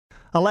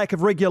A lack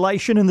of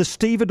regulation in the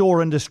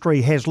stevedore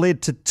industry has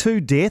led to 2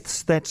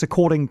 deaths. That's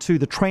according to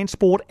the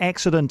Transport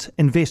Accident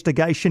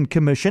Investigation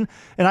Commission.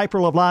 In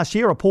April of last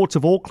year, a Ports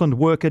of Auckland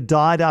worker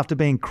died after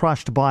being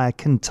crushed by a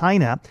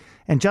container.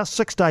 And just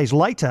 6 days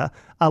later,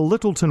 a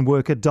Littleton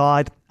worker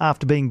died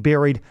after being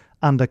buried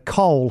under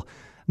coal.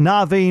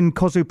 Naveen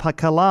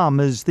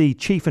Kozhuppakalam is the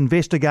Chief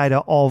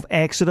Investigator of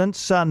Accidents.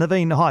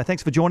 Naveen, hi,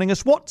 thanks for joining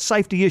us. What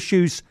safety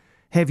issues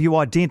have you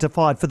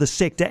identified for the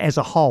sector as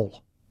a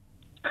whole?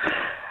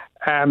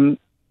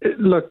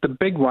 Look, the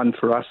big one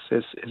for us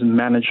is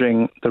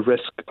managing the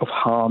risk of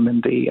harm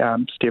in the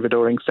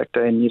stevedoring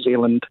sector in New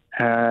Zealand.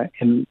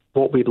 And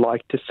what we'd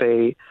like to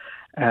say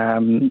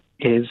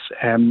is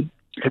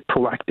a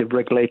proactive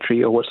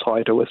regulatory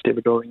oversight over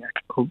stevedoring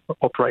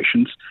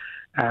operations.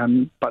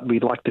 But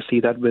we'd like to see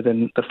that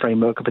within the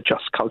framework of a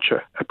just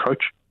culture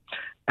approach.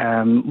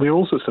 We're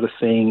also sort of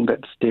seeing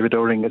that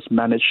stevedoring is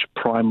managed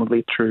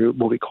primarily through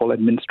what we call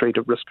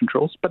administrative risk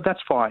controls, but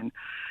that's fine.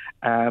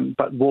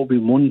 But what we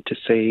want to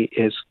see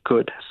is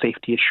good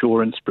safety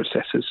assurance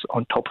processes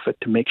on top of it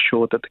to make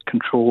sure that the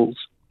controls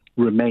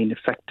remain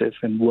effective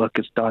and work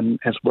is done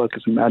as work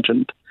is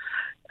imagined.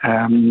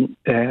 And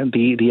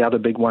the other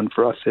big one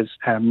for us is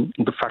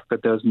the fact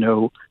that there's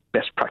no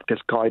best practice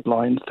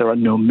guidelines. There are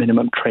no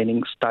minimum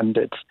training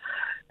standards.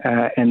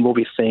 And what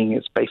we're seeing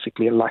is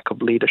basically a lack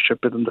of leadership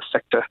within the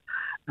sector.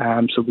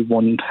 So we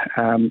want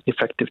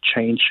effective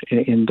change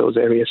in those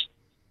areas.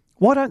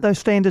 Why don't those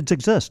standards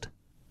exist?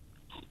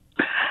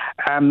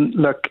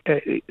 Look,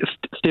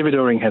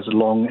 stevedoring has a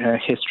long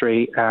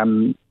history.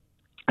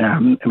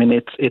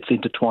 It's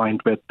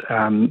intertwined with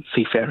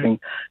seafaring.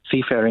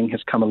 Seafaring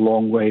has come a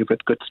long way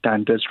with good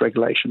standards,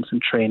 regulations,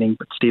 and training.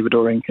 But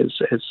stevedoring it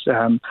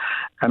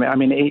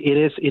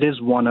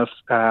is one of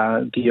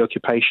the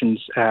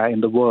occupations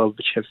in the world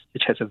which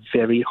has a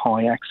very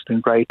high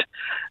accident rate.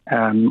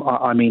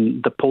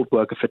 The port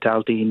worker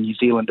fatality in New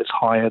Zealand is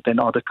higher than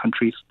other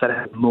countries that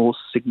have more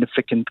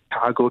significant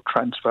cargo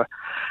transfer.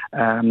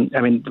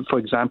 For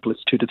example,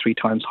 it's 2 to 3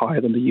 times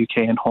higher than the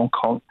UK and Hong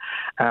Kong.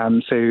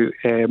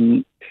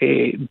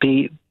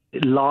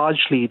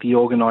 Largely the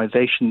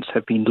organisations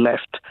have been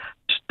left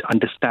to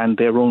understand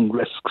their own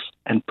risks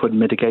and put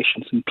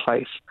mitigations in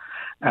place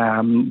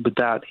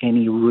without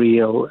any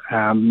real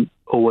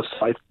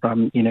oversight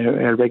from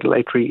a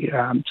regulatory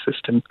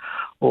system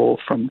or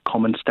from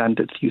common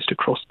standards used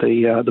across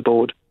the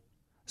board.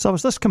 So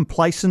is this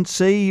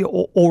complacency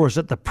or is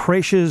it the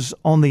pressures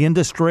on the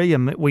industry?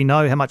 And we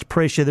know how much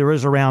pressure there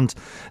is around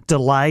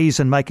delays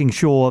and making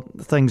sure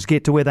things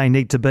get to where they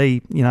need to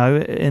be,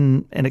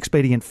 in an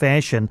expedient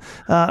fashion.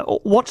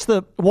 What's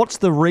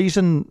the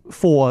reason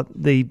for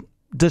the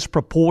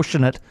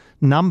disproportionate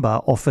number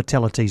of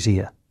fatalities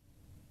here?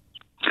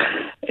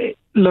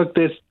 Look,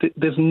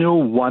 there's no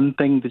one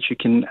thing that you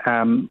can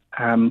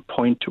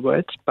point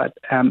towards, but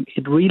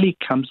it really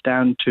comes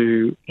down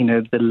to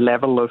the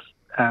level of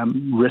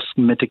risk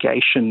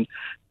mitigation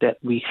that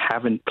we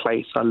have in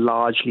place are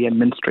largely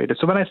administrative.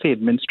 So when I say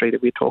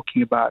administrative, we're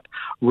talking about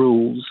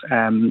rules,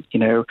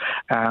 guidelines.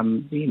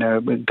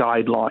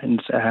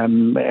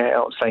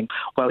 Saying,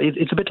 well,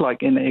 it's a bit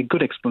like in a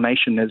good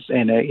explanation is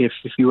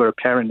if you were a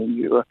parent and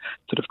you were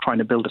sort of trying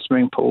to build a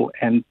swimming pool,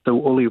 and the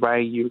only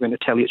way you're going to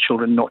tell your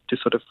children not to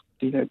sort of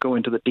go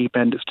into the deep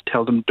end is to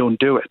tell them don't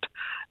do it.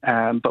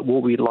 But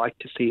what we'd like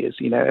to see is,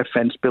 a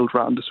fence built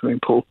around the swimming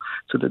pool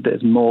so that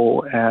there's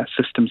more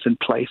systems in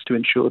place to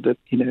ensure that,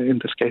 in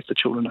this case, the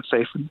children are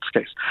safe. In this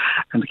case,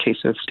 in the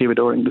case of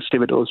stevedoring, the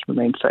stevedores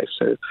remain safe.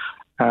 So,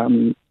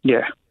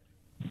 yeah.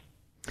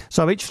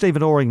 So each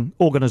stevedoring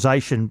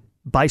organisation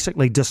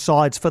basically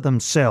decides for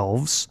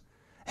themselves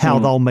how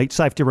they'll meet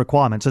safety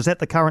requirements. Is that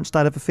the current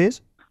state of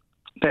affairs?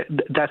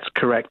 That's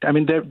correct.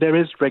 There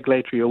is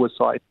regulatory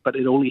oversight, but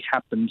it only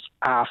happens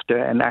after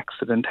an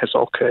accident has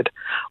occurred.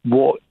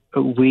 What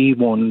we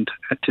want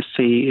to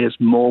see is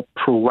more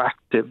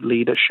proactive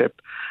leadership,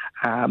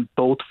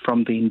 both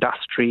from the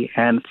industry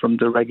and from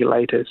the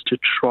regulators, to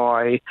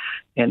try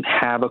and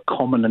have a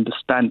common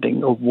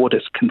understanding of what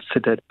is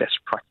considered best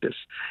practice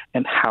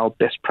and how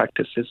best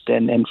practice is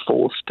then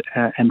enforced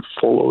and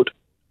followed.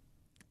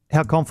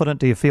 How confident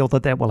do you feel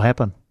that will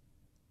happen?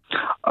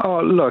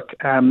 Oh, look,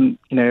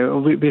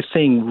 we're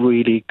seeing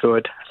really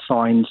good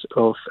signs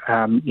of,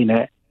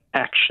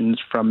 actions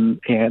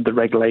from the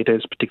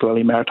regulators,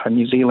 particularly Maritime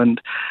New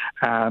Zealand.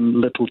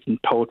 Littleton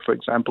Port, for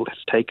example, has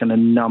taken a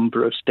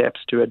number of steps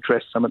to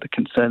address some of the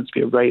concerns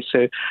we have raised.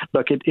 So,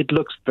 look, it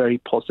looks very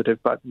positive,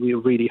 but we're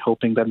really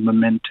hoping that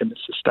momentum is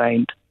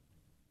sustained.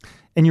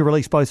 And you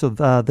released both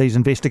of these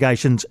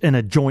investigations in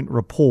a joint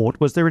report.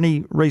 Was there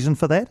any reason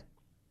for that?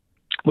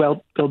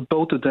 Well,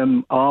 both of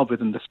them are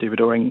within the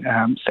stevedoring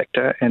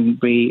sector, and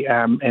we,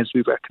 as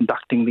we were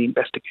conducting the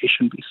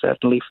investigation, we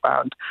certainly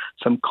found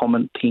some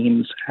common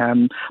themes.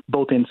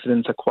 Both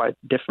incidents are quite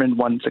different.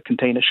 One's a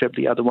container ship,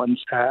 the other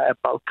one's a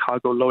bulk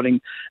cargo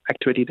loading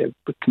activity. They're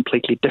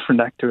completely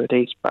different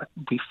activities, but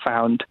we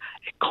found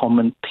a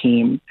common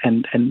theme,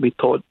 and we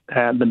thought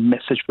the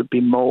message would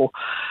be more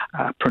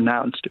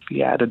pronounced if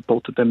we added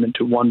both of them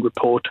into one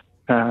report.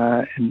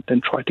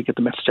 and try to get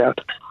the message out.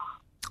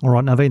 All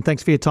right, Naveen,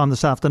 thanks for your time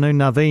this afternoon.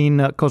 Naveen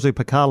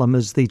Kozhuppakalam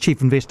is the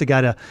Chief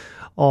Investigator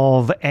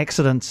of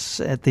Accidents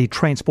at the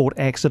Transport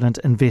Accident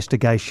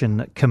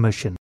Investigation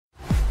Commission.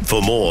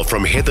 For more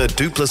from Heather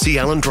Duplessis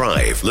Allen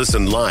Drive,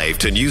 listen live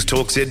to News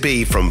Talk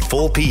ZB from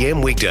 4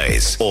 p.m.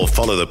 weekdays or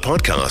follow the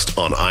podcast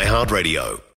on iHeartRadio.